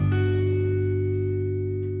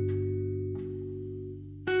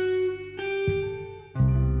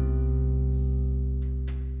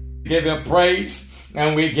give you praise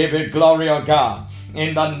and we give you glory, O God.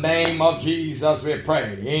 In the name of Jesus we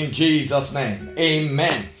pray. In Jesus' name.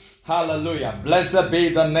 Amen. Hallelujah. Blessed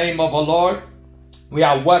be the name of the Lord. We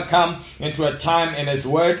are welcome into a time in His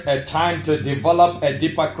Word, a time to develop a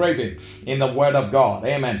deeper craving in the Word of God.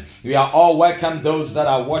 Amen. We are all welcome, those that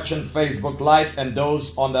are watching Facebook Live and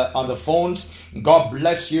those on the phones. God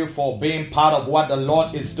bless you for being part of what the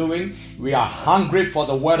Lord is doing. We are hungry for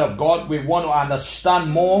the Word of God. We want to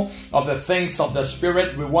understand more of the things of the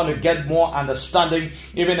Spirit. We want to get more understanding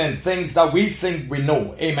even in things that we think we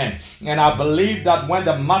know. Amen. And I believe that when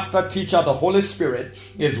the Master Teacher, the Holy Spirit,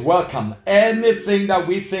 is welcome, anything that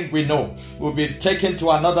we think we know will be taken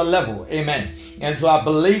to another level. Amen. And so I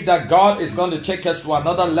believe that God is going to take us to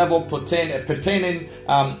another level pertaining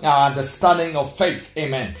our understanding of faith.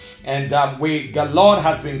 Amen. And the Lord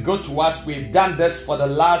has been good to us. We've done this for the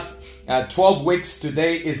last 12 weeks.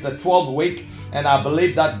 Today is the 12th week, and I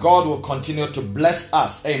believe that God will continue to bless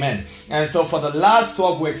us. Amen. And so for the last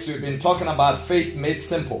 12 weeks, we've been talking about faith made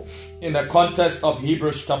simple in the context of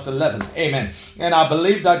Hebrews chapter 11. Amen. And I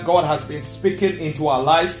believe that God has been speaking into our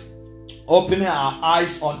lives, opening our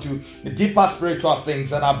eyes onto deeper spiritual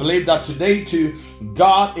things. And I believe that today too,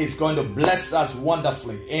 God is going to bless us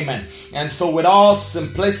wonderfully. Amen. And so with all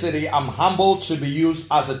simplicity, I'm humbled to be used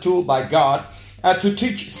as a tool by God to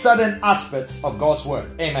teach certain aspects of God's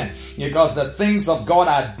Word. Amen. Because the things of God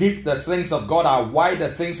are deep, the things of God are wide, the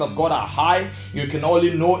things of God are high. You can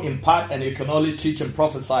only know in part, and you can only teach and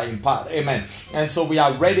prophesy in part. Amen. And so we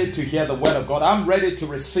are ready to hear the Word of God. I'm ready to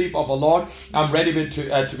receive of the Lord. I'm ready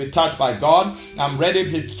to be touched by God. I'm ready to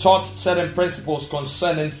be taught certain principles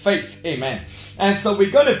concerning faith. Amen. And so we're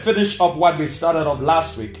going to finish up what we started off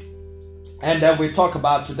last week. And then we talk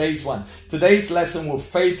about today's one. Today's lesson will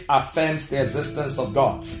faith affirms the existence of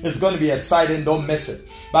God. It's going to be exciting. Don't miss it.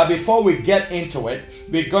 But before we get into it,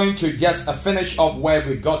 we're going to just finish up where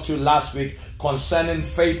we got to last week concerning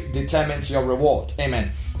faith determines your reward.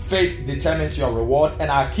 Amen. Faith determines your reward. And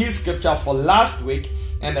our key scripture for last week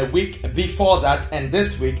and the week before that and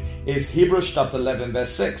this week is Hebrews chapter 11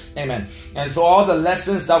 verse 6. Amen. And so all the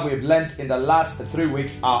lessons that we've learned in the last 3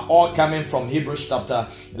 weeks are all coming from Hebrews chapter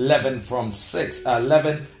 11 from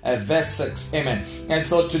 11 verse 6. Amen. And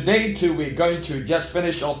so today too we're going to just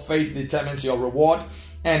finish off faith determines your reward.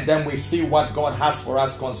 And then we see what God has for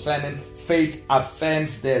us concerning faith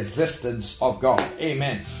affirms the existence of God.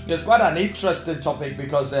 Amen. It's quite an interesting topic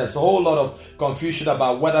because there's a whole lot of confusion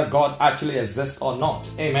about whether God actually exists or not.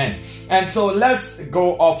 Amen. And so let's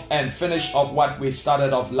go off and finish up what we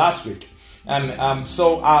started off last week.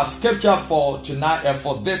 So our scripture for tonight,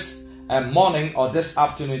 for this morning or this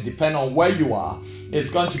afternoon, depending on where you are,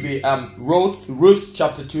 is going to be Ruth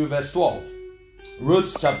chapter 2 verse 12.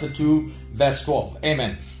 Ruth chapter 2 verse 12.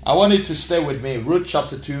 Amen. I want you to stay with me. Ruth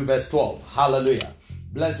chapter 2 verse 12. Hallelujah.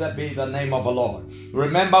 Blessed be the name of the Lord.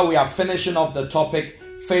 Remember, we are finishing off the topic,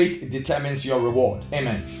 faith determines your reward.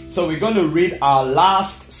 Amen. So we're going to read our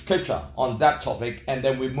last scripture on that topic, and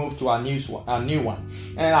then we move to our new one.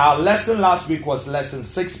 And our lesson last week was lesson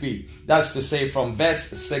 6b. That's to say from verse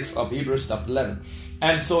 6 of Hebrews chapter 11.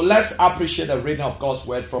 And so let's appreciate the reading of God's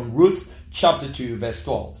word from Ruth chapter 2 verse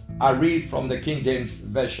 12. I read from the King James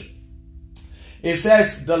Version. It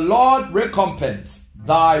says, "The Lord recompense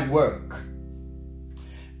thy work,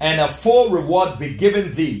 and a full reward be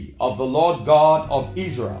given thee of the Lord God of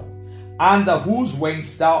Israel, under whose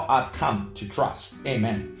wings thou art come to trust."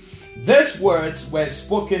 Amen. These words were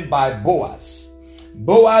spoken by Boaz.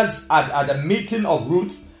 Boaz at the meeting of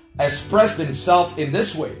Ruth expressed himself in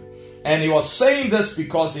this way. And he was saying this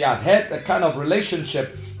because he had had the kind of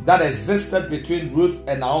relationship that existed between Ruth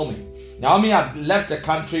and Naomi. Naomi had left the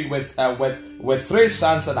country with 3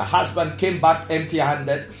 sons, and her husband came back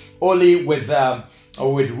empty-handed, only with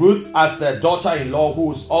Ruth as the daughter-in-law,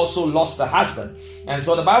 who's also lost the husband. And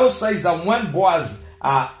so the Bible says that when Boaz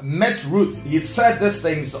met Ruth, he said these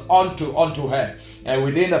things unto her, and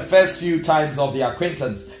within the first few times of the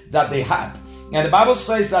acquaintance that they had. And the Bible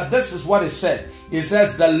says that this is what it said. It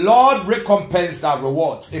says, "The Lord recompense thy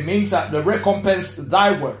rewards." It means that the recompense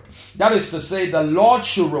thy work. That is to say, the Lord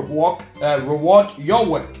should reward your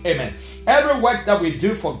work. Amen. Every work that we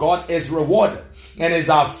do for God is rewarded. And it's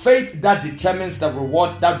our faith that determines the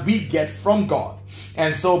reward that we get from God.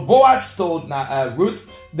 And so Boaz told Ruth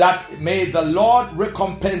that may the Lord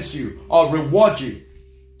recompense you or reward you.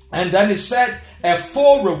 And then he said, "A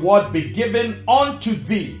full reward be given unto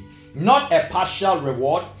thee." Not a partial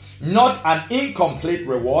reward, not an incomplete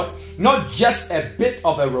reward, not just a bit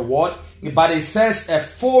of a reward, but it says a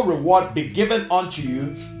full reward be given unto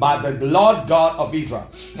you by the Lord God of Israel.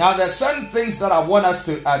 Now there's certain things that I want us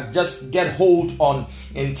to just get hold on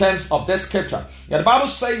in terms of this scripture. The Bible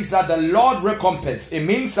says that the Lord recompense. It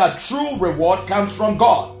means that true reward comes from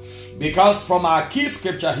God. Because from our key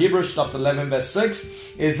scripture, Hebrews chapter 11 verse 6,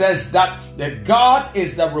 it says that the God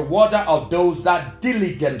is the rewarder of those that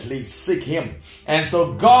diligently seek him. And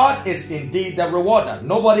so God is indeed the rewarder,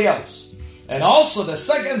 nobody else. And also the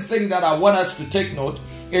second thing that I want us to take note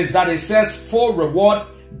is that it says, full reward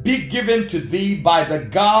be given to thee by the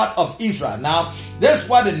God of Israel. Now, this is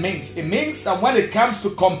what it means. It means that when it comes to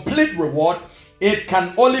complete reward, it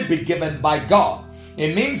can only be given by God.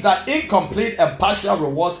 It means that incomplete and partial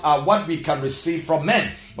rewards are what we can receive from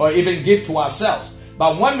men or even give to ourselves.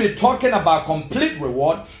 But when we're talking about complete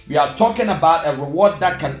reward, we are talking about a reward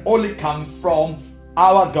that can only come from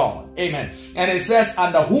our God. Amen. And it says,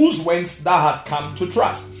 under whose wings thou hast come to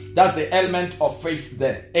trust. That's the element of faith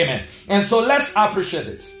there. Amen. And so let's appreciate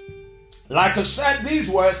this. Like I said, these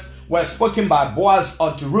words were spoken by Boaz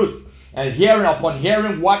unto Ruth. And upon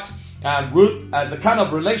hearing what Ruth, the kind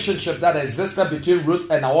of relationship that existed between Ruth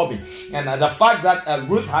and Naomi, and the fact that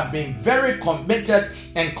Ruth had been very committed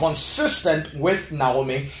and consistent with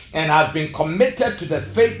Naomi, and has been committed to the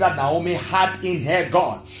faith that Naomi had in her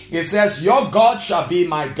God. It says, your God shall be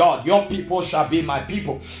my God, your people shall be my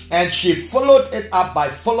people. And she followed it up by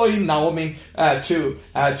following Naomi to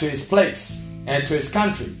his place and to his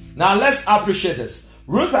country. Now let's appreciate this.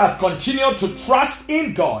 Ruth had continued to trust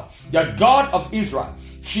in God, the God of Israel.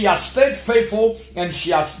 She has stayed faithful and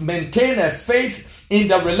she has maintained her faith in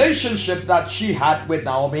the relationship that she had with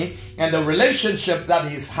Naomi and the relationship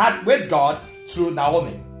that he's had with God through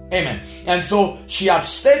Naomi. Amen. And so she has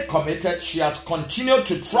stayed committed. She has continued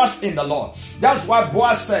to trust in the Lord. That's why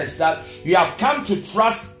Boaz says that you have come to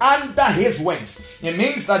trust under his wings. It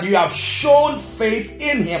means that you have shown faith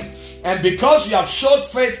in him. And because you have shown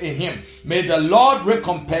faith in him, may the Lord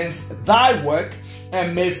recompense thy work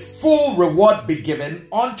and may full reward be given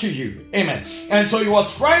unto you. Amen. And so he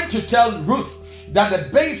was trying to tell Ruth that the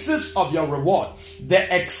basis of your reward,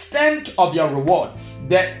 the extent of your reward,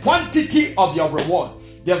 the quantity of your reward,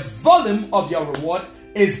 the volume of your reward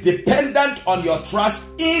is dependent on your trust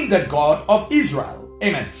in the God of Israel.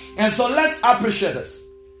 Amen. And so let's appreciate this.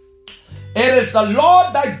 It is the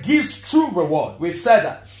Lord that gives true reward. We said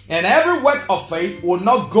that. And every work of faith will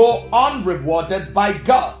not go unrewarded by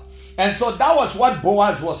God. And so that was what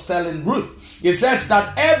Boaz was telling Ruth. He says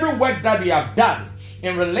that every work that you have done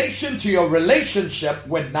in relation to your relationship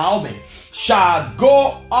with Naomi shall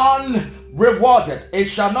go unrewarded. It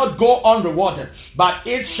shall not go unrewarded, but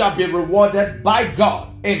it shall be rewarded by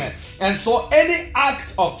God. Amen. And so any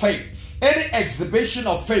act of faith, any exhibition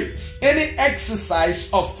of faith, any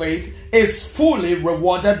exercise of faith is fully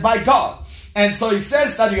rewarded by God. And so he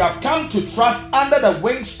says that you have come to trust under the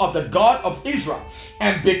wings of the God of Israel.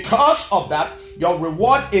 And because of that, your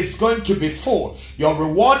reward is going to be full. Your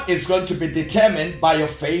reward is going to be determined by your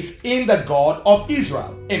faith in the God of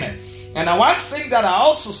Israel. Amen. And now one thing that I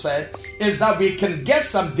also said is that we can get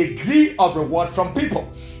some degree of reward from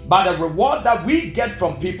people. But the reward that we get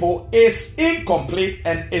from people is incomplete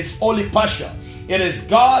and it's only partial. It is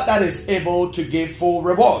God that is able to give full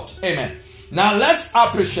reward. Amen. Now let's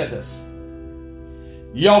appreciate this.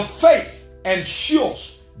 Your faith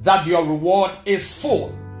ensures that your reward is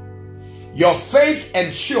full. Your faith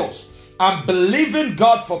ensures, I'm believing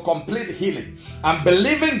God for complete healing. I'm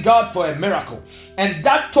believing God for a miracle. And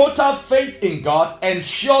that total faith in God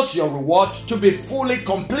ensures your reward to be fully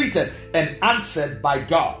completed and answered by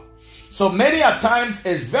God. So many a times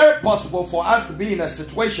it's very possible for us to be in a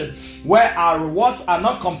situation where our rewards are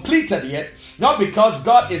not completed yet, not because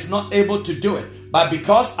God is not able to do it, but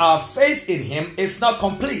because our faith in him is not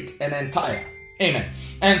complete and entire. Amen.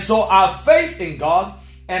 And so our faith in God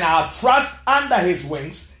and our trust under his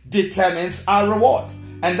wings determines our reward.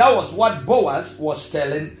 And that was what Boaz was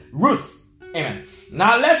telling Ruth. Amen.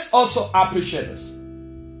 Now let's also appreciate this.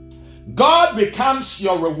 God becomes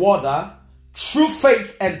your rewarder through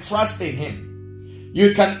faith and trust in him.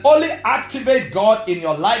 You can only activate God in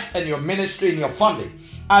your life and your ministry and your family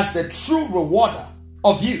as the true rewarder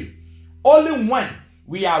of you only when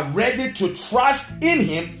we are ready to trust in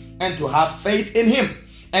him and to have faith in him.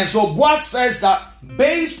 And so Boaz says that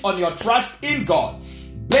based on your trust in God,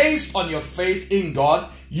 based on your faith in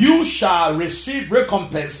God, you shall receive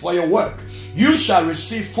recompense for your work. You shall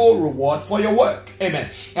receive full reward for your work.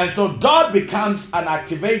 Amen. And so God becomes an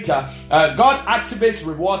activator. God activates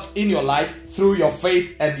rewards in your life through your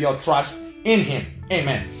faith and your trust in him.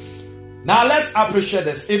 Amen. Now let's appreciate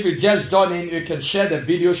this. If you just join in, you can share the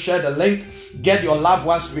video, share the link, get your loved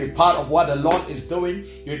ones to be part of what the Lord is doing.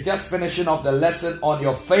 You're just finishing up the lesson on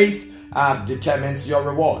your faith determines your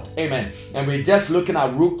reward. Amen. And we're just looking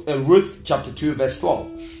at Ruth chapter 2 verse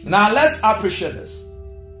 12. Now let's appreciate this.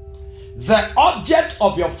 The object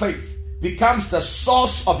of your faith becomes the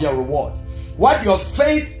source of your reward. What your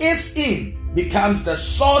faith is in becomes the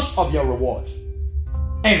source of your reward.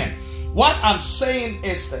 Amen. What I'm saying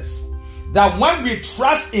is this, that when we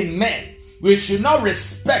trust in men, we should not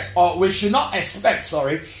expect to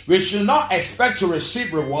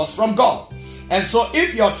receive rewards from God. And so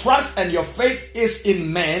if your trust and your faith is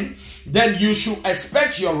in men, then you should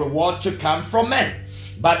expect your reward to come from men.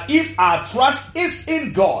 But if our trust is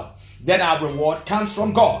in God, then our reward comes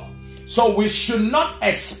from God. So we should not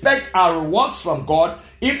expect our rewards from God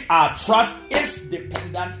if our trust is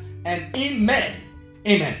dependent and in men.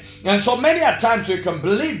 Amen. And so many a times we can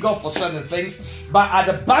believe God for certain things, but at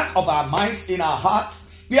the back of our minds, in our hearts,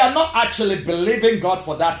 we are not actually believing God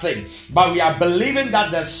for that thing, but we are believing that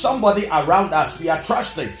there's somebody around us. We are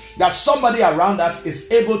trusting that somebody around us is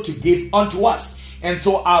able to give unto us. And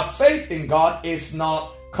so our faith in God is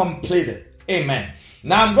not completed. Amen.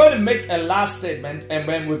 Now I'm going to make a last statement, and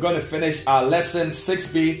then we're going to finish our lesson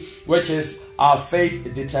 6b, which is our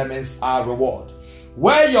faith determines our reward.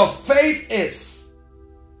 Where your faith is,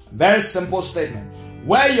 very simple statement.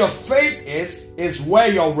 Where your faith is where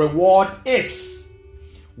your reward is.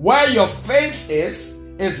 Where your faith is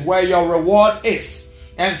where your reward is.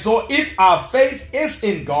 And so if our faith is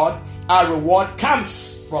in God, our reward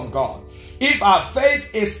comes from God. If our faith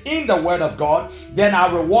is in the Word of God, then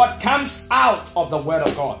our reward comes out of the Word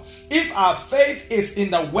of God. If our faith is in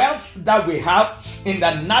the wealth that we have, in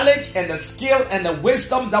the knowledge and the skill and the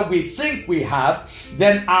wisdom that we think we have,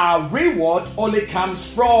 then our reward only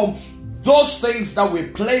comes from those things that we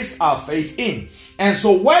place our faith in. And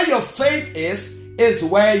so where your faith is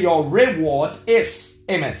where your reward is.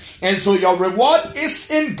 Amen. And so your reward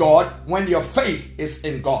is in God when your faith is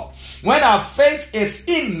in God. When our faith is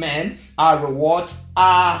in men, our rewards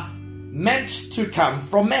are meant to come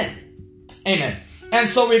from men. Amen. And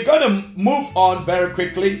so we're going to move on very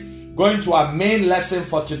quickly, going to our main lesson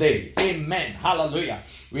for today. Amen. Hallelujah.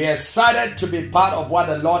 We are excited to be part of what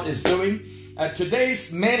the Lord is doing.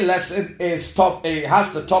 Today's main lesson is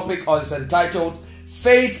entitled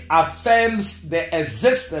Faith Affirms the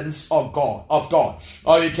Existence of God.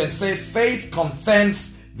 Or you can say faith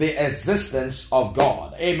confirms the existence of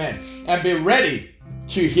God. Amen. And be ready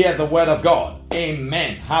to hear the word of God.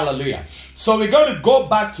 Amen. Hallelujah. So we're going to go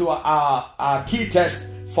back to our key text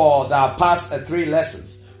for the past 3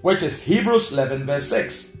 lessons, which is Hebrews 11 verse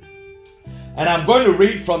 6. And I'm going to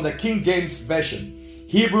read from the King James Version.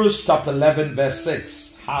 Hebrews chapter 11 verse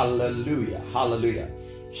 6. Hallelujah. Hallelujah.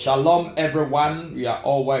 Shalom everyone. You are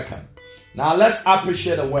all welcome. Now let's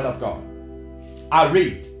appreciate the word of God. I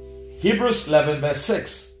read Hebrews 11 verse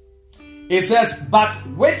 6. It says, but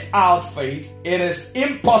without faith it is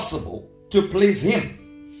impossible to please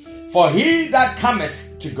him. For he that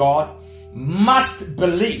cometh to God must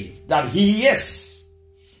believe that he is,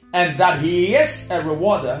 and that he is a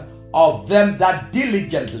rewarder of them that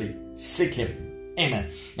diligently seek him. Amen.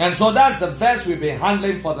 And so that's the verse we've been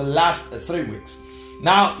handling for the last 3 weeks.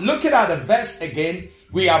 Now, looking at the verse again,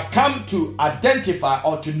 we have come to identify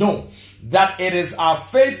or to know that it is our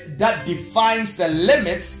faith that defines the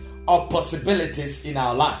limits of possibilities in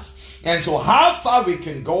our lives. And so how far we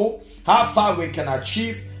can go, how far we can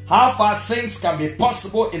achieve, how far things can be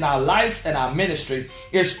possible in our lives and our ministry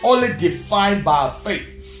is only defined by our faith.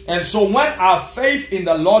 And so when our faith in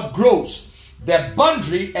the Lord grows, the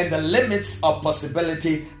boundary and the limits of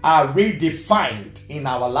possibility are redefined in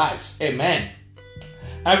our lives. Amen.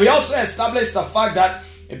 And we also established the fact that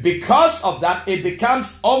because of that, it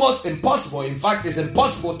becomes almost impossible. In fact, it's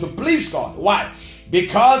impossible to please God. Why?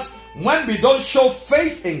 Because when we don't show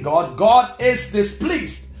faith in God, God is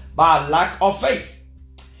displeased by our lack of faith.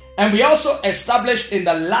 And we also established in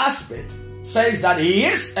the last bit, says that he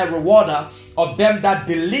is a rewarder of them that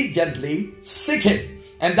diligently seek him.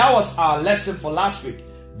 And that was our lesson for last week,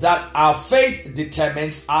 that our faith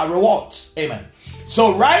determines our rewards. Amen.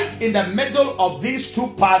 So right in the middle of these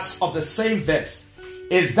 2 parts of the same verse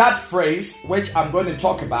is that phrase which I'm going to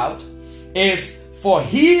talk about, is for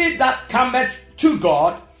he that cometh to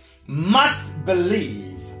God must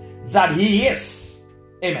believe that he is.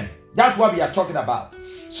 Amen. That's what we are talking about.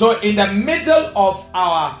 So in the middle of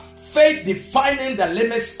our faith defining the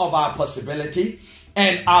limits of our possibility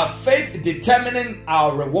and our faith determining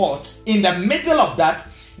our rewards, in the middle of that,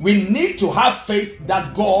 we need to have faith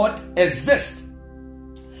that God exists.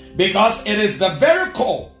 Because it is the very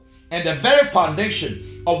core and the very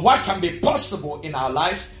foundation of what can be possible in our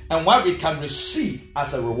lives and what we can receive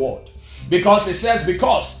as a reward. Because it says,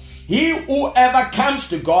 because whoever comes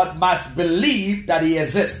to God must believe that he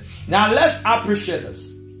exists. Now let's appreciate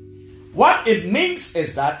this. What it means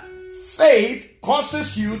is that faith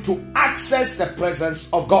causes you to access the presence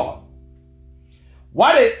of God.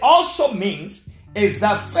 What it also means is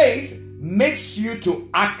that faith makes you to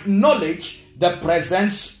acknowledge the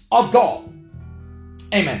presence of God.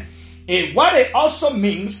 Amen. What it also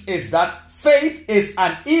means is that faith is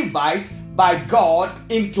an invite by God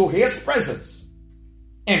into his presence.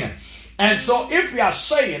 Amen. And so if we are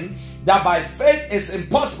saying that by faith it's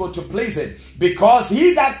impossible to please him, because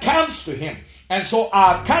he that comes to him, and so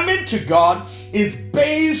our coming to God is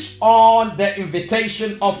based on the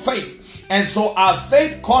invitation of faith. And so our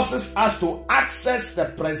faith causes us to access the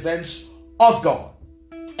presence of God.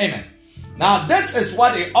 Amen. Now this is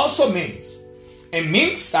what it also means. It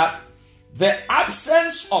means that the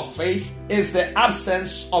absence of faith is the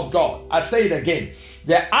absence of God. I say it again.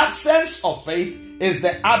 The absence of faith is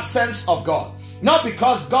the absence of God. Not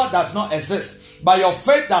because God does not exist, but your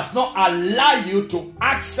faith does not allow you to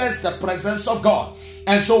access the presence of God.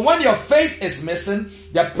 And so when your faith is missing,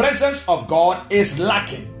 the presence of God is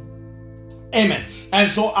lacking. Amen. And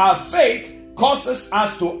so our faith causes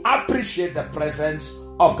us to appreciate the presence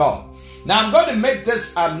of God. Now I'm going to make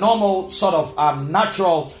this a normal sort of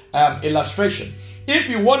natural illustration. If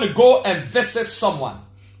you want to go and visit someone,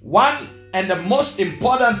 one and the most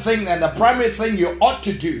important thing and the primary thing you ought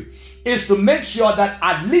to do is to make sure that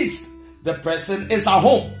at least the person is at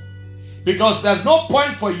home. Because there's no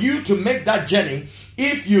point for you to make that journey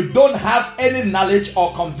if you don't have any knowledge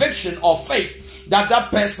or conviction or faith that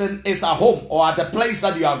that person is at home or at the place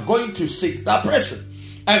that you are going to seek that person.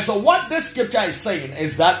 And so what this scripture is saying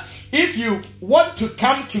is that if you want to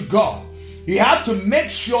come to God, you have to make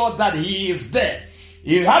sure that he is there.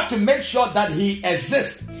 You have to make sure that he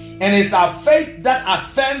exists. And it's our faith that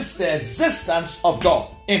affirms the existence of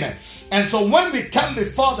God. Amen. And so when we come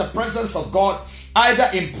before the presence of God, either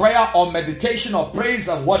in prayer or meditation or praise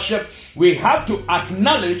and worship, we have to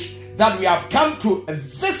acknowledge that we have come to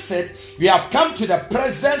visit, we have come to the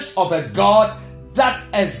presence of a God that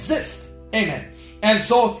exists. Amen. And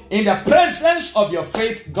so in the presence of your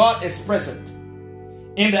faith, God is present.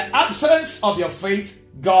 In the absence of your faith,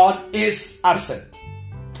 God is absent.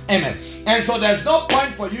 Amen. And so there's no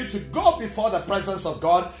point for you to go before the presence of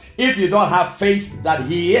God if you don't have faith that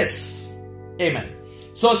he is. Amen.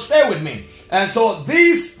 So stay with me. And so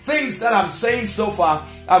these things that I'm saying so far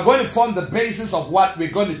are going to form the basis of what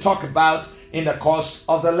we're going to talk about in the course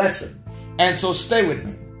of the lesson. And so stay with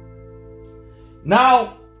me.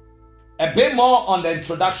 Now, a bit more on the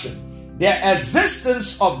introduction. The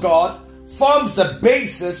existence of God forms the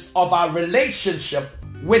basis of our relationship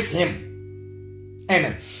with him.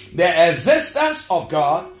 Amen. The existence of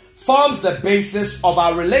God forms the basis of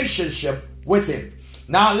our relationship with him.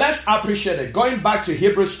 Now let's appreciate it. Going back to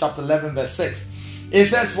Hebrews chapter 11 verse 6. It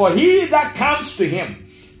says, for he that comes to him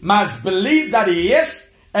must believe that he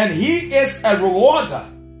is, and he is a rewarder.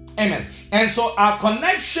 Amen. And so our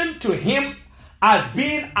connection to him as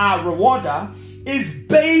being our rewarder is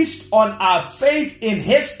based on our faith in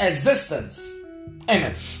his existence.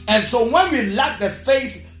 Amen. And so when we lack the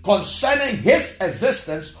faith concerning his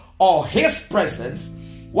existence or his presence,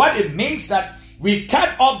 what it means that we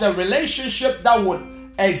cut off the relationship that would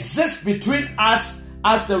exist between us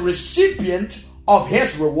as the recipient of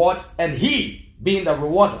his reward and he being the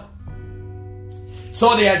rewarder.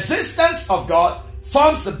 So the existence of God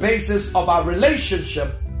forms the basis of our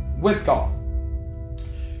relationship with God.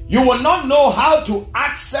 You will not know how to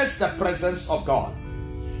access the presence of God.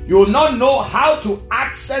 You will not know how to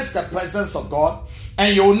access the presence of God,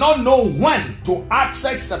 and you will not know when to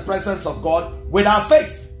access the presence of God without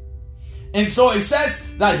faith. And so it says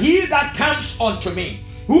that he that comes unto me,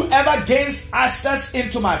 whoever gains access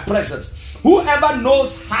into my presence, whoever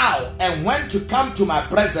knows how and when to come to my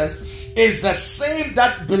presence, is the same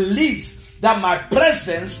that believes that my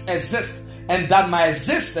presence exists and that my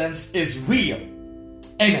existence is real.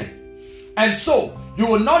 Amen. And so you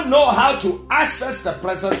will not know how to access the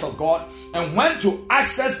presence of God and when to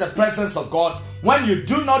access the presence of God when you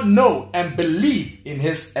do not know and believe in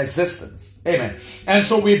his existence. Amen. And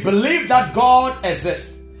so we believe that God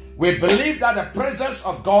exists. We believe that the presence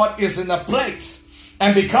of God is in a place.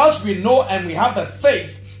 And because we know and we have the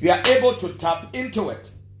faith, we are able to tap into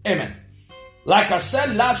it. Amen. Like I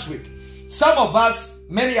said last week, some of us,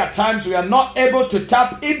 many a times, we are not able to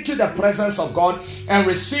tap into the presence of God and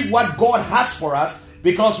receive what God has for us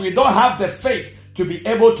because we don't have the faith to be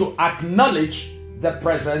able to acknowledge the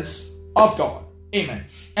presence of God. Amen.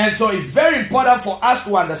 And so it's very important for us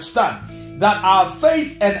to understand that our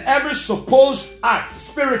faith and every supposed act,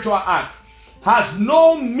 spiritual act, has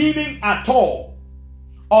no meaning at all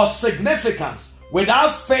or significance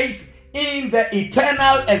without faith in the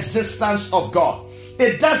eternal existence of God.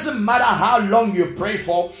 It doesn't matter how long you pray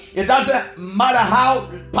for. It doesn't matter how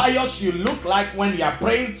pious you look like when you are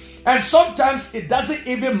praying. And sometimes it doesn't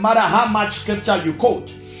even matter how much scripture you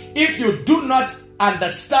quote. If you do not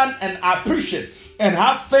understand and appreciate and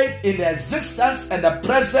have faith in the existence and the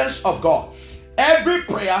presence of God, every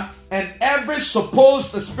prayer and every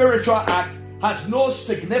supposed spiritual act has no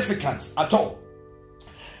significance at all.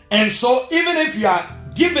 And so even if you are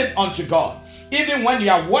giving unto God, even when you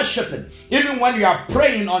are worshiping, even when you are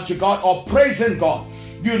praying unto God or praising God,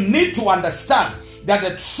 you need to understand that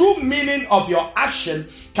the true meaning of your action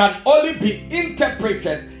can only be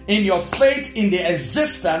interpreted in your faith in the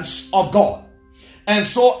existence of God. And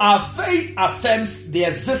so our faith affirms the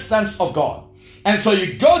existence of God. And so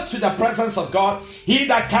you go to the presence of God. He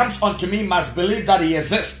that comes unto me must believe that he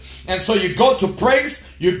exists. And so you go to praise,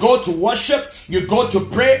 you go to worship, you go to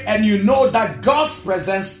pray, and you know that God's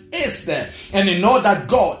presence is there. And you know that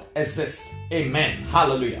God exists. Amen.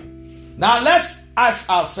 Hallelujah. Now let's ask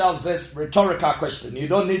ourselves this rhetorical question. You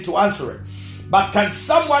don't need to answer it. But can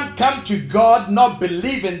someone come to God not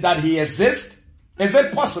believing that he exists? Is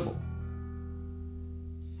it possible?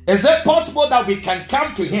 Is it possible that we can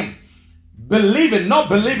come to him believing, not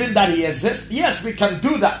believing that he exists? Yes, we can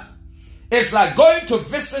do that. It's like going to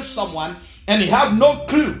visit someone and you have no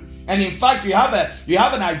clue. And in fact, you have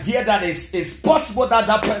an idea that it's possible that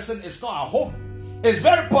that person is not at home. It's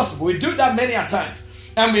very possible. We do that many a times.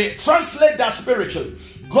 And we translate that spiritually.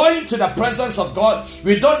 Going to the presence of God,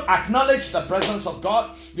 we don't acknowledge the presence of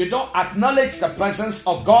God. We don't acknowledge the presence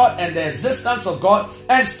of God and the existence of God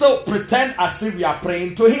and still pretend as if we are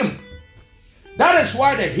praying to him. That is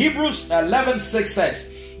why the Hebrews 11:6 says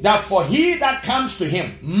that for he that comes to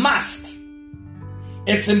him must.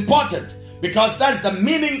 It's important because that's the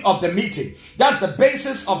meaning of the meeting. That's the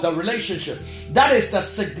basis of the relationship. That is the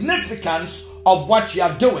significance of what you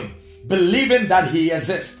are doing, believing that he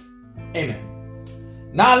exists. Amen.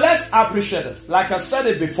 Now let's appreciate this. Like I said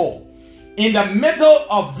it before, in the middle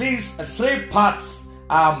of these three parts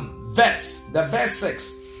verse, the verse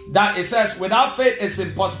 6, that it says, without faith it's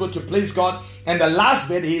impossible to please God. And the last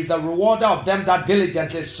bit, he is the rewarder of them that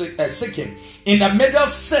diligently seek him. In the middle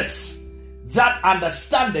sits that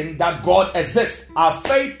understanding that God exists, our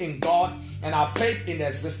faith in God and our faith in the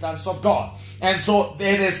existence of God. And so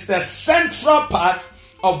it is the central part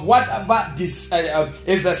of whatever is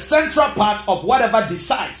the central part of whatever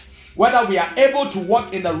decides whether we are able to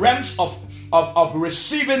walk in the realms of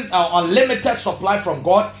receiving unlimited supply from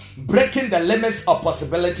God, breaking the limits of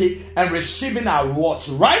possibility, and receiving our rewards.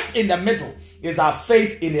 Right in the middle is our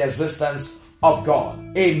faith in the existence of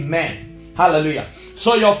God. Amen. Hallelujah.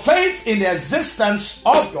 So your faith in the existence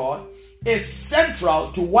of God is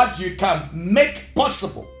central to what you can make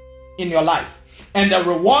possible in your life and the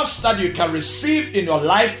rewards that you can receive in your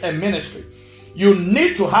life and ministry. You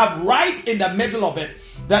need to have right in the middle of it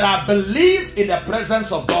that I believe in the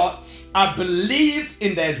presence of God. I believe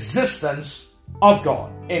in the existence of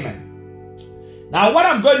God. Amen. Now what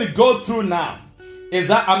I'm going to go through now is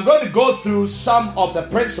that I'm going to go through some of the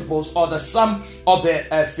principles or some of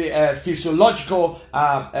the physiological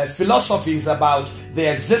philosophies about the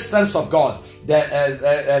existence of God,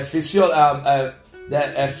 the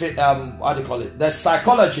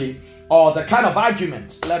psychology or the kind of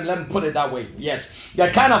argument. Let me put it that way. Yes, the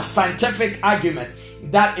kind of scientific argument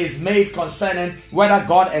that is made concerning whether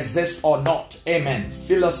God exists or not. Amen.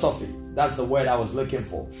 Philosophy. That's the word I was looking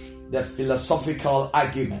for. The philosophical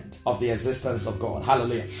argument of the existence of God.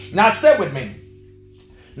 Hallelujah. Now stay with me.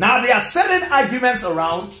 Now there are certain arguments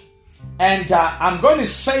around, and I'm going to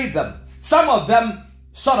say them. Some of them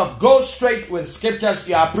sort of go straight with scriptures.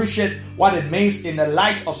 You appreciate what it means in the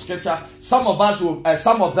light of scripture. Some of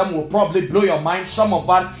them will probably blow your mind. Some of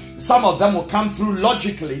them will come through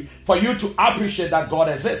logically for you to appreciate that God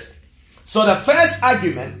exists. So the first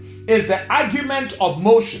argument is the argument of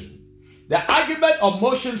motion. The argument of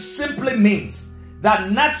motion simply means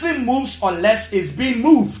that nothing moves unless it's being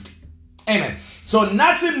moved. Amen. So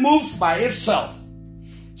nothing moves by itself.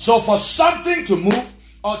 So for something to move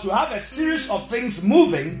or to have a series of things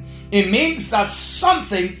moving, it means that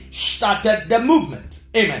something started the movement.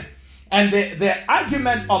 Amen. And the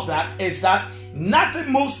argument of that is that nothing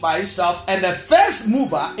moves by itself, and the first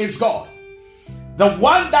mover is God. The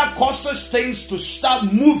one that causes things to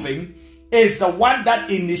start moving is the one that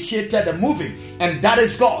initiated the moving, and that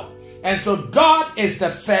is God. And so God is the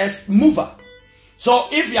first mover. So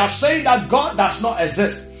if you are saying that God does not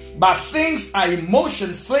exist, but things are in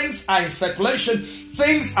motion, things are in circulation,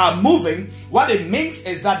 things are moving, what it means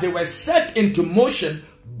is that they were set into motion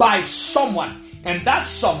by someone, and that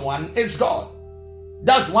someone is God.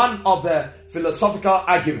 That's one of the philosophical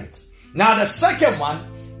arguments. Now the second one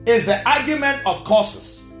is the argument of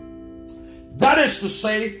causes. That is to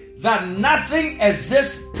say that nothing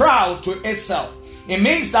exists prior to itself. It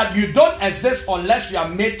means that you don't exist unless you are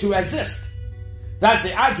made to exist. That's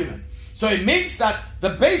the argument. So it means that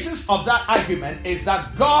the basis of that argument is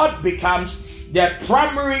that God becomes the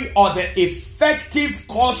primary or the effective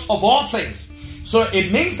cause of all things. So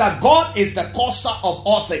it means that God is the causer of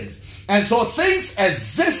all things. And so things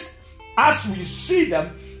exist as we see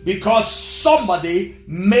them because somebody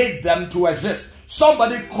made them to exist.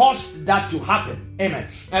 Somebody caused that to happen. Amen.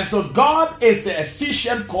 And so God is the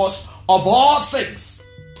efficient cause of all things.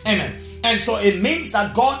 Amen. And so it means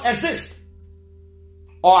that God exists.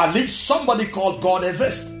 Or at least somebody called God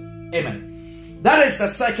exists. Amen. That is the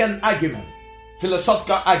second argument.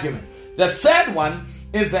 Philosophical argument. The third one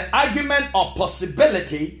is the argument of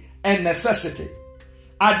possibility and necessity.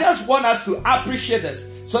 I just want us to appreciate this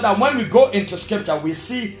so that when we go into scripture, we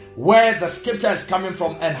see where the scripture is coming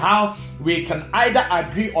from and how we can either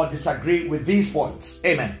agree or disagree with these points.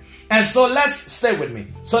 Amen. And so let's stay with me.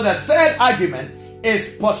 So the third argument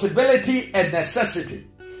is possibility and necessity.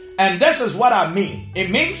 And this is what I mean.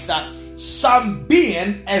 It means that some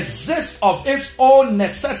being exists of its own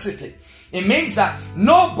necessity. It means that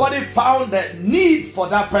nobody found the need for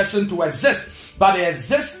that person to exist, but they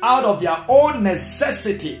exist out of their own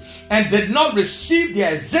necessity and did not receive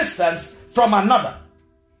their existence from another.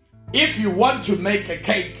 If you want to make a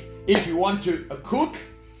cake, if you want to cook,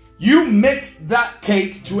 you make that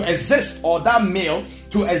cake to exist, or that meal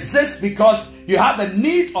to exist, because you have a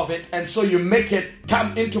need of it, and so you make it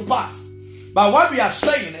come into pass. But what we are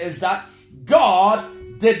saying is that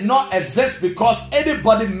God did not exist because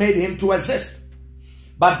anybody made him to exist.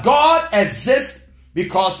 But God exists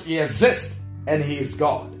because he exists, and he is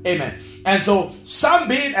God. Amen. And so some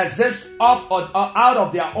being exists out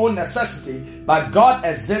of their own necessity, but God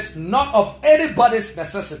exists not of anybody's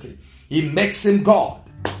necessity. He makes him God.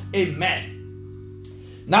 Amen.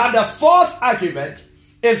 Now the fourth argument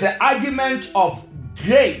is the argument of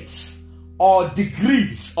grades or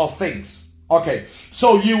degrees of things. Okay,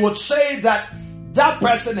 so you would say that that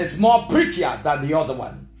person is more prettier than the other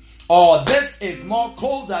one, or this is more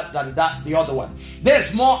colder than the other one. This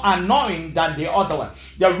is more annoying than the other one.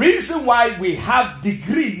 The reason why we have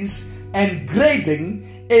degrees and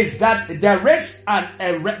grading is that there is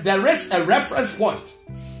a reference point.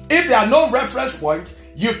 If there are no reference point,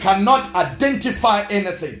 you cannot identify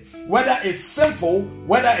anything, whether it's sinful,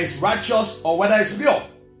 whether it's righteous, or whether it's pure.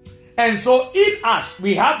 And so in us,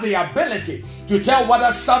 we have the ability to tell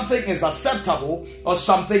whether something is acceptable or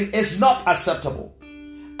something is not acceptable.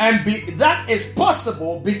 And that is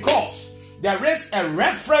possible because there is a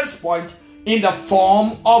reference point in the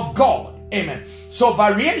form of God. Amen. So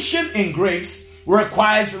variation in grace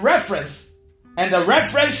requires reference, and the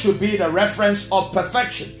reference should be the reference of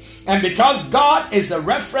perfection. And because God is the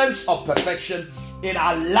reference of perfection, it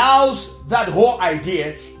allows that whole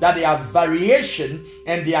idea that there are variation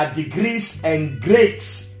and there are degrees and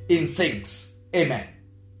grades in things. Amen.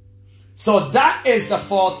 So that is the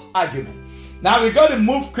fourth argument. Now we're going to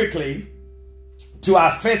move quickly to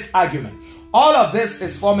our fifth argument. All of this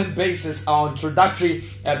is forming basis, our introductory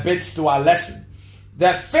bits to our lesson.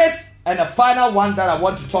 The fifth and the final one that I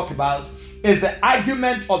want to talk about is the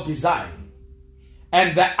argument of design.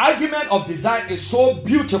 And the argument of design is so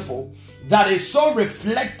beautiful that is so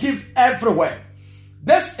reflective everywhere.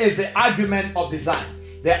 This is the argument of design.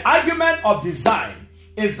 The argument of design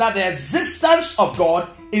is that the existence of God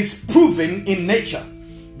is proven in nature.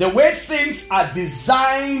 The way things are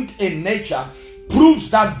designed in nature proves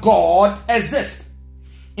that God exists.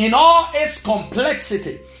 In all its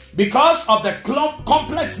complexity, because of the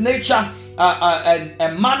complex nature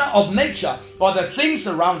and manner of nature or the things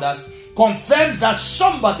around us, confirms that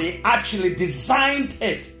somebody actually designed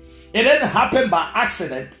it. It didn't happen by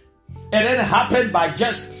accident. It didn't happen by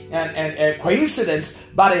just a coincidence,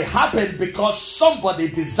 but it happened because somebody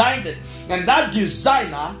designed it. And that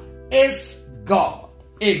designer is God.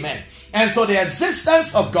 Amen. And so the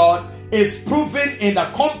existence of God is proven in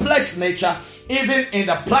the complex nature, even in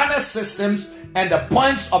the planet systems and the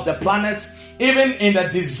points of the planets, even in the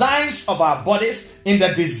designs of our bodies, in the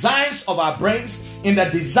designs of our brains, in the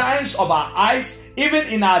designs of our eyes, even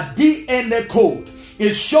in our DNA code.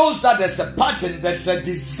 It shows that there's a pattern, there's a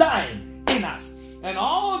design in us. And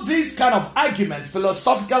all these kind of arguments,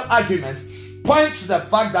 philosophical arguments, points to the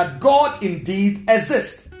fact that God indeed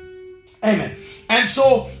exists. Amen. And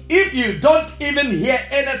so, if you don't even hear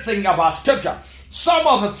anything about scripture, some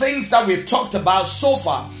of the things that we've talked about so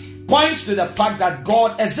far points to the fact that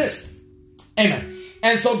God exists. Amen.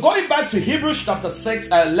 And so, going back to Hebrews chapter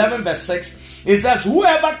 11 verse 6, it says,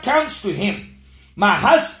 whoever comes to him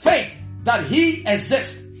has faith that he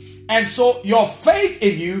exists. And so, your faith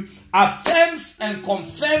in you affirms and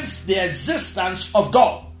confirms the existence of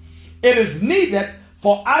God. It is needed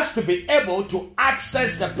for us to be able to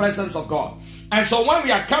access the presence of God. And so when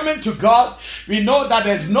we are coming to God, we know that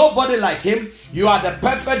there's nobody like him. You are the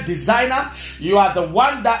perfect designer. You are the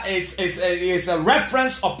one that is a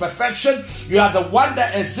reference of perfection. You are the one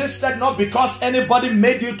that existed not because anybody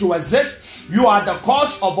made you to exist. You are the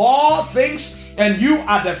cause of all things, and you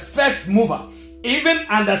are the first mover. Even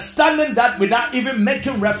understanding that without even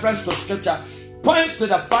making reference to scripture points to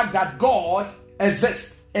the fact that God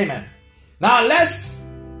exists. Amen. Now let's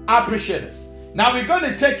appreciate this. Now we're going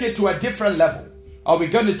to take it to a different level, or we're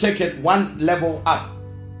going to take it one level up.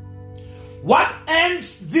 What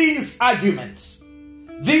ends these arguments?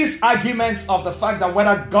 These arguments of the fact that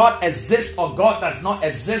whether God exists or God does not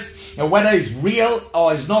exist, and whether it's real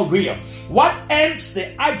or it's not real. What ends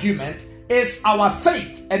the argument is our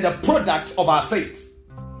faith and the product of our faith.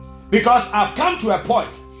 Because I've come to a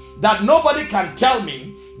point that nobody can tell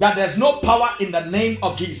me that there's no power in the name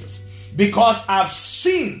of Jesus. Because I've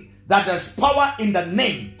seen that there's power in the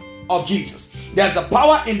name of Jesus. There's a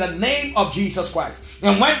power in the name of Jesus Christ.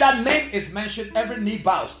 And when that name is mentioned, every knee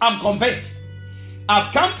bows. I'm convinced.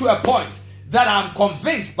 I've come to a point that I'm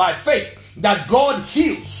convinced by faith that God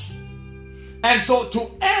heals. And so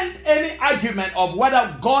to end any argument of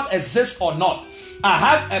whether God exists or not, I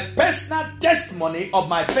have a personal testimony of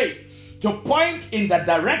my faith to point in the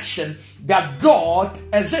direction that God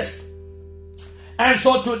exists. And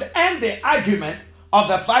so to end the argument of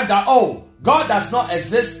the fact that, God does not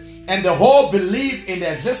exist and the whole belief in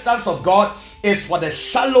the existence of God is for the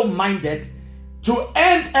shallow-minded, to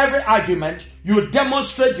end every argument, you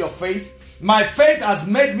demonstrate your faith. My faith has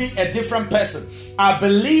made me a different person. I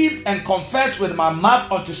believed and confessed with my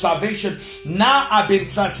mouth unto salvation. Now I've been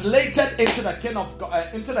translated into the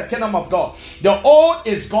kingdom of God. The old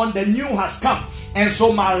is gone, the new has come. And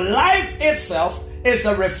so my life itself is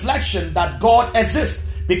a reflection that God exists,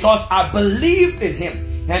 because I believed in him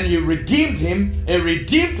and he redeemed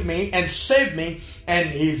me and saved me, and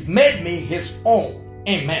he's made me his own.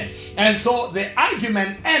 Amen. And so the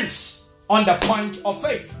argument ends on the point of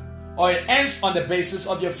faith, or it ends on the basis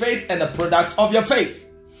of your faith and the product of your faith.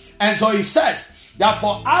 And so he says that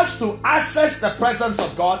for us to access the presence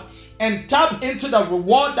of God and tap into the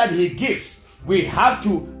reward that he gives, we have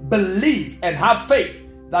to believe and have faith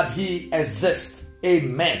that he exists.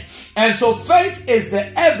 Amen. And so faith is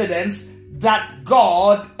the evidence that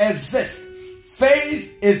God exists.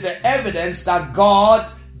 Faith is the evidence that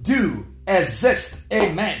God do exist.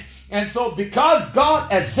 Amen. And so because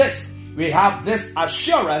God exists, we have this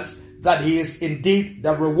assurance that he is indeed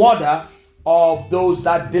the rewarder of those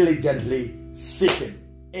that diligently seek him.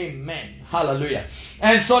 Amen. Hallelujah.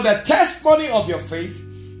 And so the testimony of your faith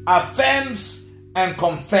affirms and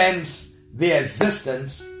confirms the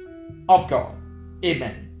existence of God.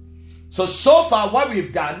 Amen. So far what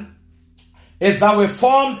we've done is that we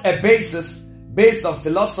formed a basis based on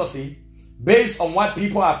philosophy, based on what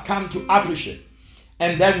people have come to appreciate.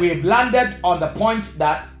 And then we've landed on the point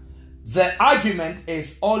that the argument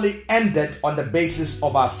is only ended on the basis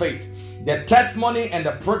of our faith. The testimony and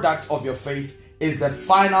the product of your faith is the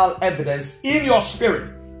final evidence in your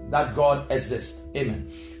spirit that God exists.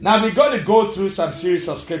 Amen. Now we're going to go through some series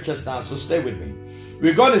of scriptures now, so stay with me.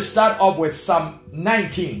 We're going to start off with Psalm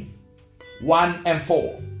 19, 1 and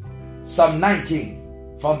 4. Psalm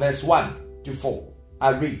 19 from verse 1 to 4. I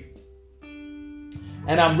read.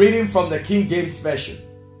 And I'm reading from the King James Version.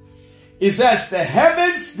 It says, the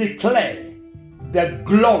heavens declare the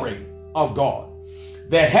glory of God.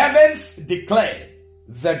 The heavens declare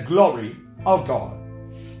the glory of God.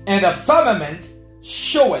 And the firmament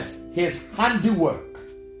showeth his handiwork.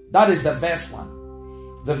 That is the verse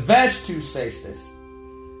 1. The verse 2 says this.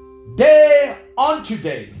 Day unto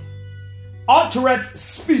day uttereth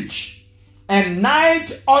speech, and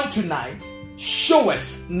night unto night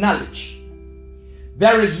showeth knowledge.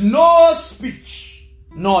 There is no speech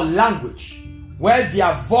nor language where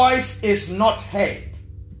their voice is not heard.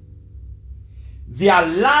 Their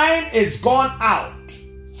line is gone out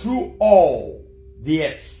through all the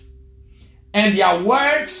earth, and their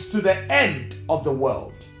words to the end of the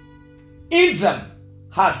world. In them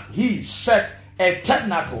hath he set a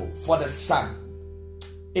tabernacle for the sun.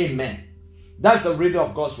 Amen. That's the reading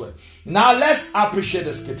of God's word. Now let's appreciate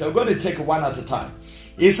the scripture. We're going to take it one at a time.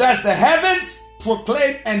 It says, the heavens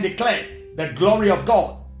proclaim and declare the glory of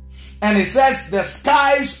God. And it says, the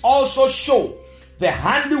skies also show the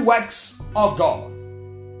handiworks of God.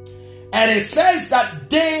 And it says that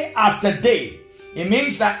day after day, it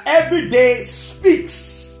means that every day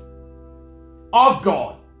speaks of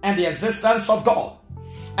God and the existence of God.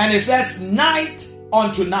 And it says, night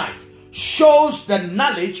unto night shows the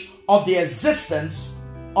knowledge of the existence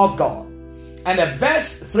of God. And the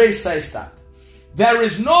verse 3 says that there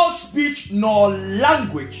is no speech nor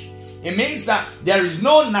language. It means that there is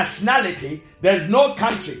no nationality, there is no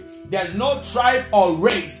country, there is no tribe or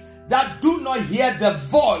race that do not hear the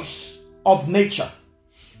voice of nature.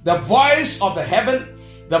 The voice of the heaven,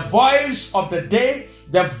 the voice of the day,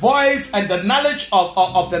 the voice and the knowledge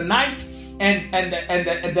of the night, and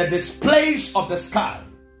the displays of the sky.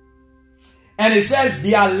 And it says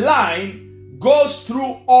their line goes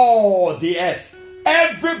through all the earth.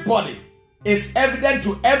 Everybody is evident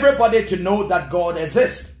to everybody to know that God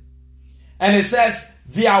exists. And it says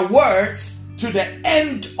their words to the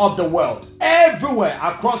end of the world, everywhere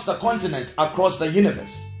across the continent, across the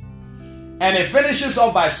universe. And it finishes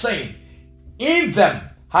off by saying, in them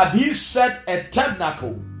have he set a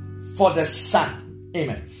tabernacle for the sun.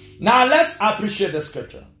 Amen. Now let's appreciate the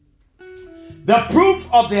scripture. The proof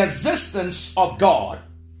of the existence of God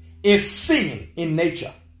is seen in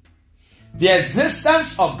nature. The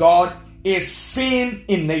existence of God is seen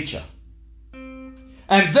in nature.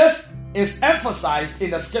 And this is emphasized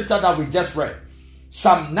in the scripture that we just read.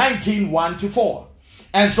 Psalm 19, 1-4.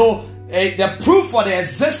 And so the proof for the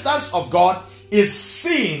existence of God is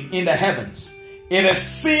seen in the heavens. It is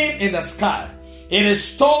seen in the sky. It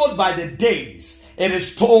is told by the days. It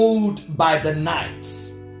is told by the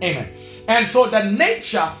nights. Amen. And so the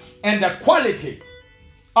nature and the quality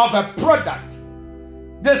of a product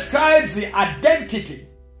describes the identity,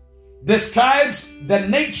 describes the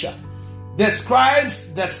nature,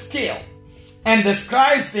 describes the skill, and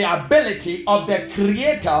describes the ability of the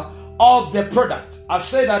creator of the product. I'll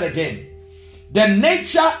say that again. The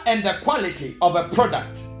nature and the quality of a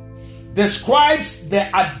product describes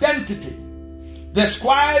the identity,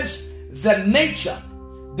 describes the nature,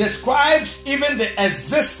 describes even the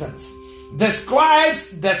existence,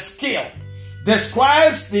 describes the skill,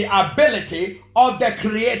 describes the ability of the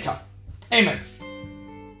creator. Amen.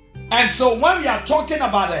 And so when we are talking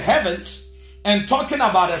about the heavens and talking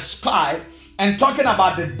about the sky and talking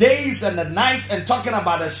about the days and the nights and talking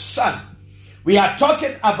about the sun, we are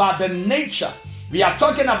talking about the nature. We are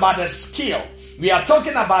talking about the skill. We are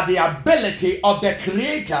talking about the ability of the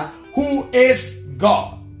creator who is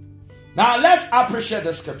God. Now let's appreciate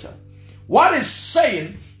the scripture. What it's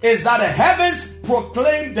saying is that the heavens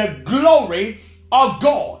proclaim the glory of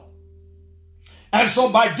God. And so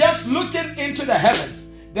by just looking into the heavens,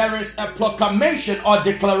 there is a proclamation or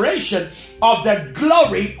declaration of the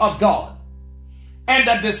glory of God. And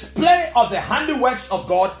the display of the handiworks of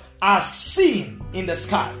God are seen in the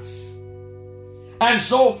skies. And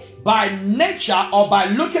so by nature or by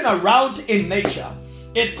looking around in nature,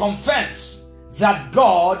 it confirms that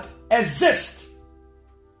God exists.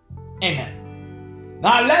 Amen.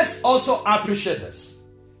 Now let's also appreciate this.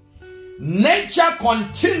 Nature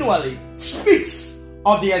continually speaks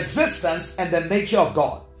of the existence and the nature of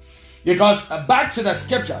God. Because back to the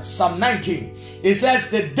scripture, Psalm 19, it says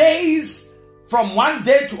the days from one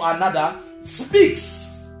day to another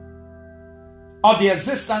speaks of the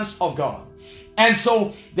existence of God. And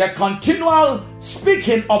so the continual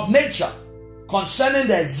speaking of nature concerning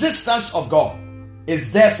the existence of God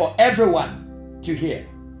is there for everyone to hear.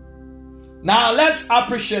 Now let's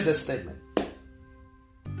appreciate the statement.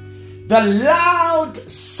 The loud,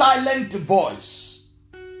 silent voice,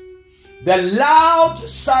 the loud,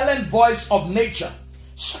 silent voice of nature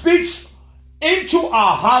speaks into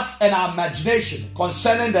our hearts and our imagination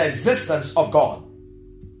concerning the existence of God.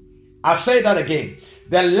 I'll say that again.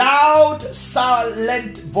 The loud,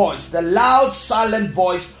 silent voice, the loud, silent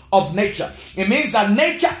voice of nature. It means that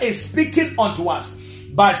nature is speaking unto us,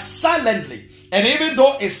 but silently. And even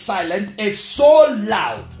though it's silent, it's so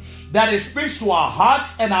loud that it speaks to our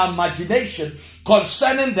hearts and our imagination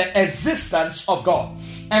concerning the existence of God.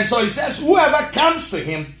 And so he says, whoever comes to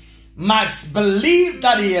him must believe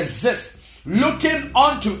that he exists, looking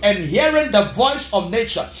unto and hearing the voice of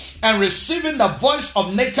nature and receiving the voice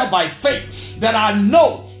of nature by faith, that I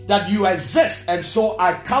know that you exist, and so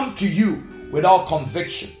I come to you with all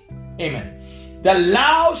conviction. Amen. The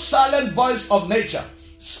loud, silent voice of nature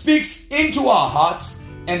speaks into our hearts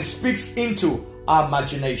and speaks into our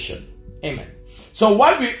imagination. Amen. So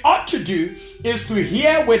what we ought to do is to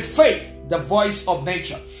hear with faith the voice of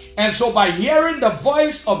nature. And so by hearing the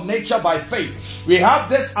voice of nature by faith, we have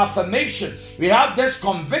this affirmation, we have this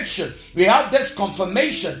conviction, we have this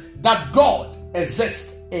confirmation that God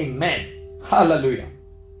exists. Amen. Hallelujah.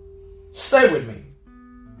 Stay with me.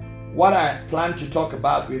 What I plan to talk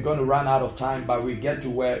about, we're going to run out of time, but we get to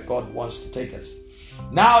where God wants to take us.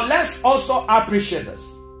 Now let's also appreciate this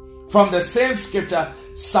from the same scripture,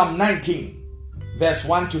 Psalm 19, verse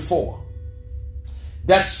 1 to 4.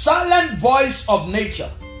 The silent voice of nature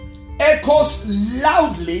echoes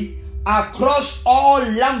loudly across all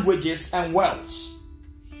languages and worlds.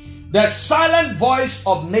 The silent voice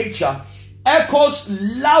of nature echoes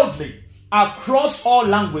loudly across all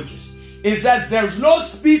languages. It says there is no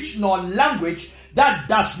speech nor language that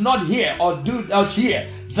does not hear or do not hear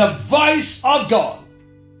the voice of God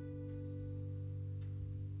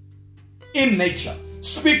in nature,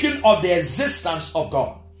 speaking of the existence of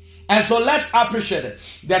God. And so let's appreciate it.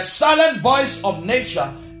 The silent voice of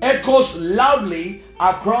nature echoes loudly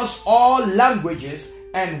across all languages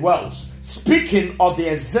and worlds, speaking of the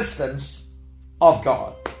existence of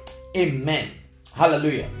God. Amen.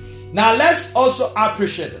 Hallelujah. Now let's also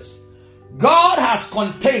appreciate this. God has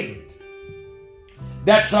contained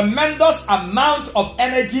the tremendous amount of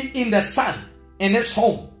energy in the sun, in its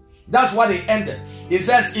home. That's what it ended. It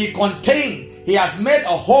says he has made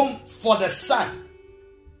a home for the sun.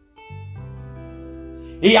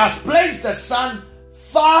 He has placed the sun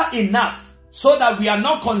far enough so that we are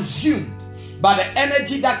not consumed by the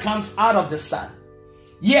energy that comes out of the sun.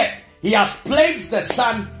 Yet, he has placed the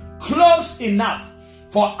sun close enough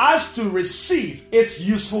for us to receive its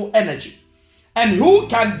useful energy. And who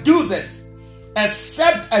can do this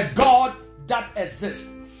except a God that exists,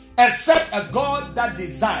 except a God that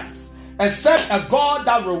designs, except a God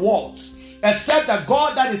that rewards, except a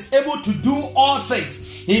God that is able to do all things.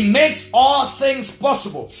 He makes all things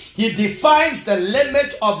possible. He defines the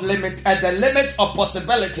limit of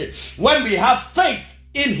possibility when we have faith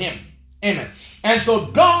in him. Amen. And so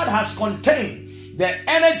God has contained the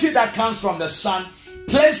energy that comes from the sun,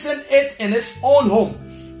 placing it in its own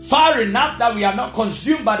home, far enough that we are not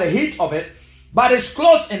consumed by the heat of it, but it's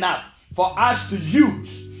close enough for us to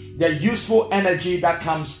use the useful energy that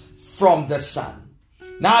comes from the sun.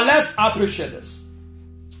 Now let's appreciate this.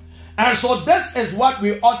 And so this is what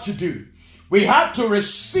we ought to do. We have to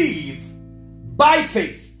receive by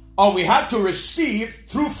faith, or we have to receive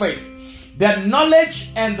through faith, the knowledge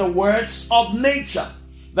and the words of nature.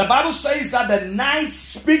 The Bible says that the night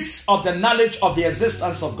speaks of the knowledge of the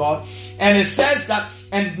existence of God, and it says that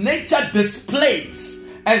and nature displays.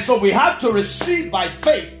 And so we have to receive by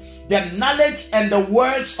faith the knowledge and the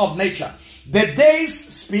words of nature. The days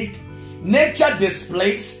speak, nature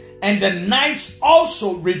displays, and the night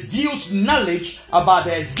also reveals knowledge about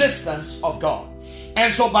the existence of God.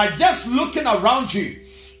 And so by just looking around you,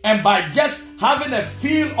 and by just having a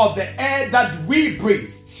feel of the air that we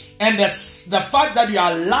breathe, and the fact that you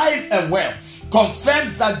are alive and well,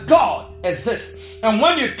 confirms that God exists. And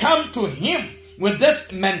when you come to him with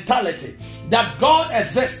this mentality that God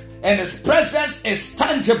exists and his presence is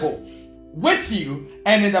tangible with you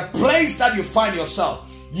and in the place that you find yourself,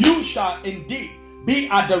 you shall indeed be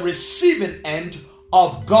at the receiving end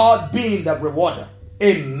of God being the rewarder.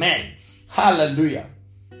 Amen. Hallelujah.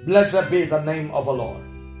 Blessed be the name of the Lord.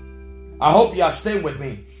 I hope you are staying with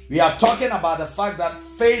me. We are talking about the fact that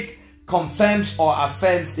faith confirms or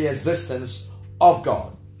affirms the existence of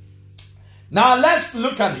God. Now let's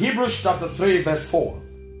look at Hebrews chapter 3 verse 4.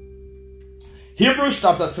 Hebrews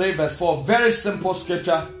chapter 3 verse 4. Very simple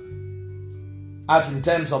scripture, as in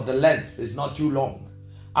terms of the length, it's not too long.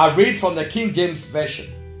 I read from the King James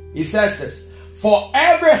Version. He says this: for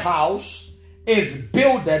every house is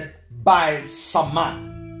builded by some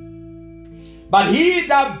man, but he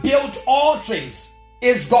that built all things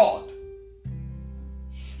is God.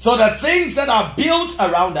 So the things that are built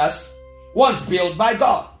around us was built by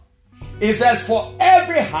God. It says for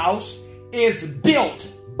every house is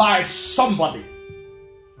built by somebody.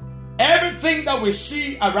 Everything that we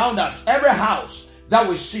see around us, every house that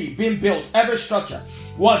we see being built, every structure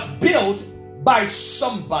was built by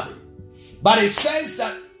somebody. But it says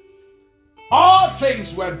that all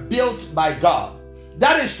things were built by God.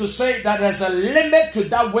 That is to say that there's a limit to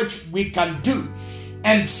that which we can do.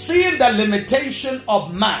 And seeing the limitation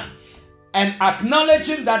of man and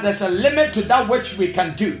acknowledging that there's a limit to that which we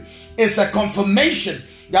can do is a confirmation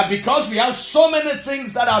that because we have so many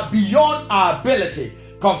things that are beyond our ability,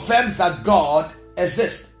 confirms that God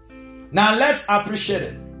exists. Now let's appreciate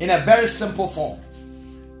it in a very simple form.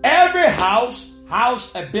 Every house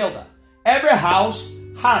has a builder. Every house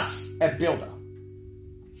has a builder.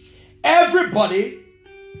 Everybody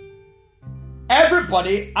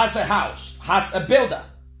Everybody as a house has a builder.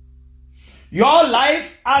 Your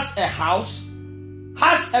life as a house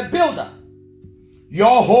has a builder.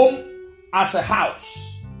 Your home as a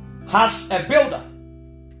house has a builder.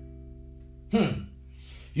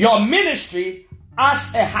 Your ministry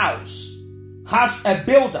as a house has a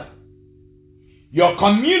builder. Your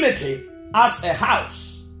community as a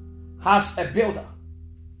house has a builder.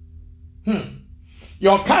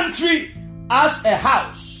 Your country as a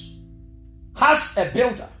house has a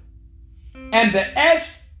builder. And the earth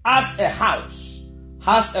as a house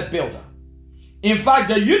has a builder. In fact,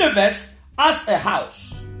 the universe as a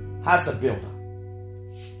house has a builder.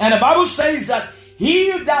 And the Bible says that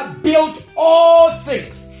he that built all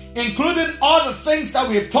things, including all the things that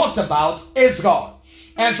we've talked about, is God.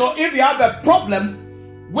 And so if you have a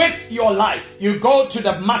problem with your life, you go to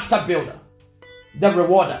the master builder, the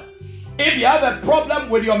rewarder. If you have a problem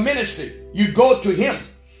with your ministry, you go to him.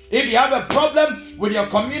 If you have a problem with your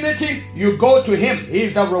community, you go to him.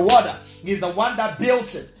 He's the rewarder. He's the one that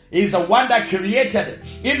built it. He's the one that created it.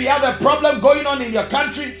 If you have a problem going on in your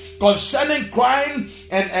country concerning crime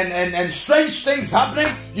and strange things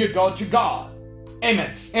happening, you go to God.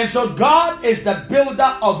 Amen. And so God is the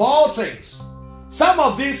builder of all things. Some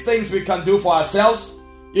of these things we can do for ourselves.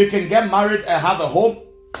 You can get married and have a home.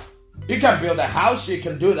 You can build a house, you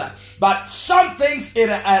can do that. But some things,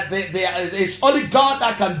 it's only God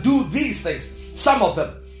that can do these things. Some of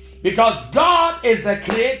them. Because God is the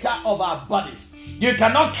creator of our bodies. You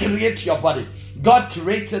cannot create your body. God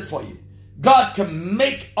creates it for you. God can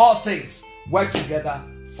make all things work together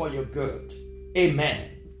for your good.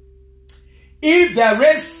 Amen. If there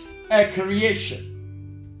is a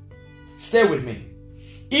creation, stay with me.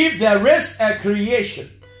 If there is a creation,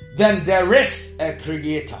 then there is a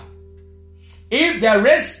creator. If there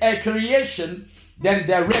is a creation, then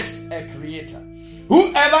there is a creator.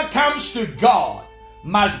 Whoever comes to God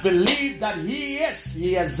must believe that He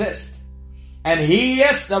exists, and He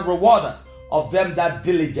is the rewarder of them that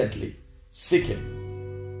diligently seek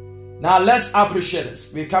Him. Now let's appreciate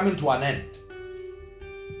this. We're coming to an end,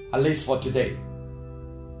 at least for today.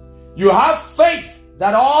 You have faith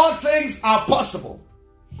that all things are possible,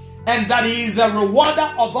 and that He is a rewarder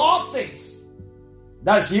of all things.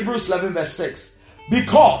 That's Hebrews 11 verse 6.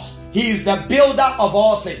 Because He is the builder of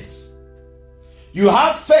all things. You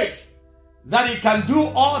have faith that He can do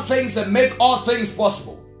all things and make all things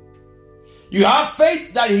possible. You have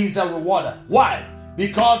faith that He is a rewarder. Why?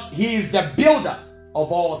 Because He is the builder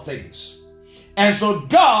of all things. And so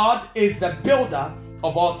God is the builder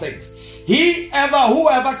of all things.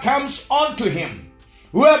 Whoever comes unto Him,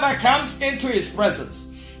 whoever comes into His presence,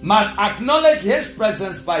 must acknowledge His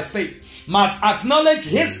presence by faith, must acknowledge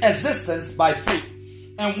His existence by faith.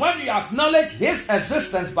 And when you acknowledge His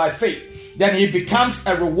existence by faith, then He becomes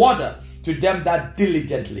a rewarder to them that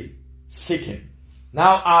diligently seek Him.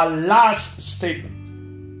 Now, our last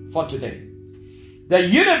statement for today. The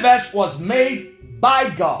universe was made by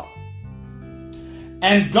God,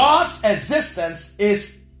 and God's existence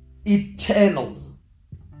is eternal.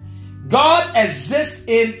 God exists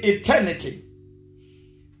in eternity.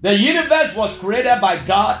 The universe was created by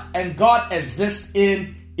God, and God exists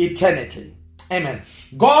in eternity. Amen.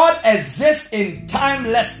 God exists in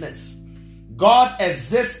timelessness. God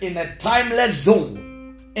exists in a timeless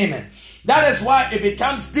zone. Amen. That is why it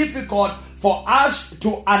becomes difficult for us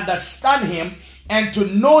to understand Him and to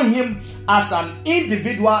know Him as an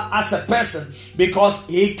individual, as a person, because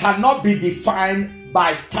He cannot be defined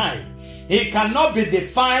by time. He cannot be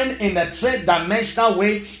defined in a 3-dimensional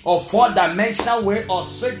way, or 4-dimensional way, or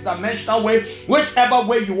 6-dimensional way, whichever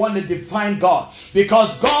way you want to define God.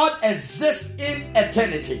 Because God exists in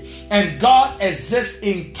eternity, and God exists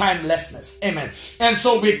in timelessness. Amen. And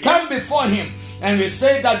so we come before Him and we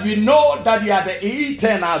say that we know that You are the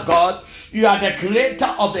eternal God. You are the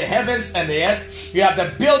creator of the heavens and the earth. You are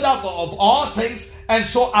the builder of all things. And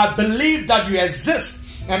so I believe that You exist.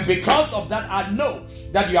 And because of that, I know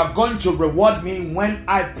that You are going to reward me when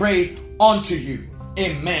I pray unto You.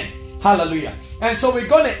 Amen. Hallelujah. And so we're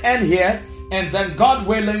going to end here, and then God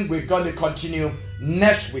willing, we're going to continue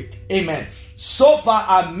next week. Amen. So far,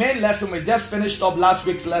 our main lesson, we just finished up last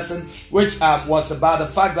week's lesson, which was about the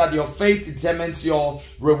fact that your faith determines your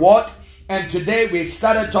reward. And today we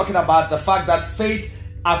started talking about the fact that faith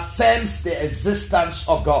affirms the existence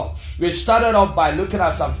of God. We started off by looking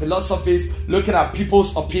at some philosophies, looking at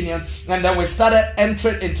people's opinion, and then we started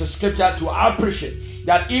entering into scripture to appreciate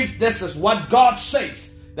that if this is what God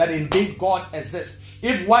says, that indeed God exists.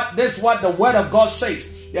 If this is what the word of God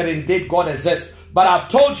says, that indeed God exists. But I've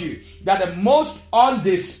told you that the most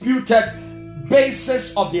undisputed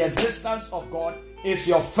basis of the existence of God is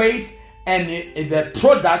your faith and the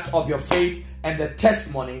product of your faith and the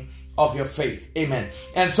testimony of your faith. Amen.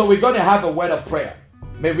 And so we're going to have a word of prayer.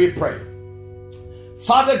 May we pray.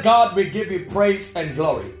 Father God, we give you praise and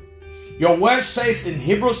glory. Your word says in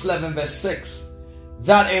Hebrews 11 verse 6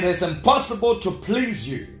 that it is impossible to please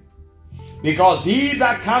you, because he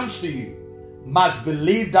that comes to you must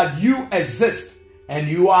believe that you exist and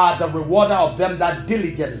you are the rewarder of them that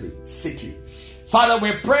diligently seek you. Father,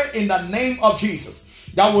 we pray in the name of Jesus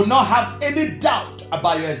that will not have any doubt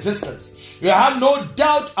about your existence. You have no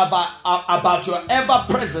doubt about your ever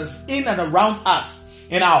presence in and around us,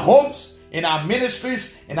 in our homes, in our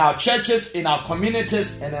ministries, in our churches, in our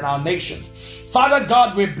communities, and in our nations. Father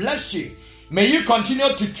God, we bless you. May you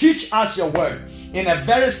continue to teach us your word in a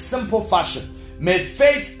very simple fashion. May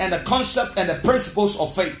faith and the concept and the principles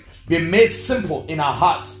of faith be made simple in our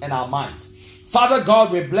hearts and our minds. Father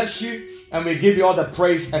God, we bless you and we give you all the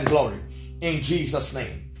praise and glory. In Jesus'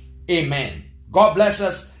 name, amen. God bless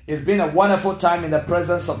us. It's been a wonderful time in the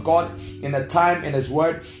presence of God, in the time in his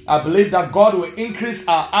word. I believe that God will increase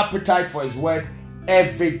our appetite for his word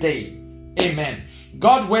every day. Amen.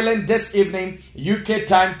 God willing, this evening, UK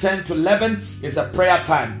time 10 to 11 is a prayer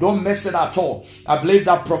time. Don't miss it at all. I believe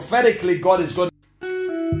that prophetically God is going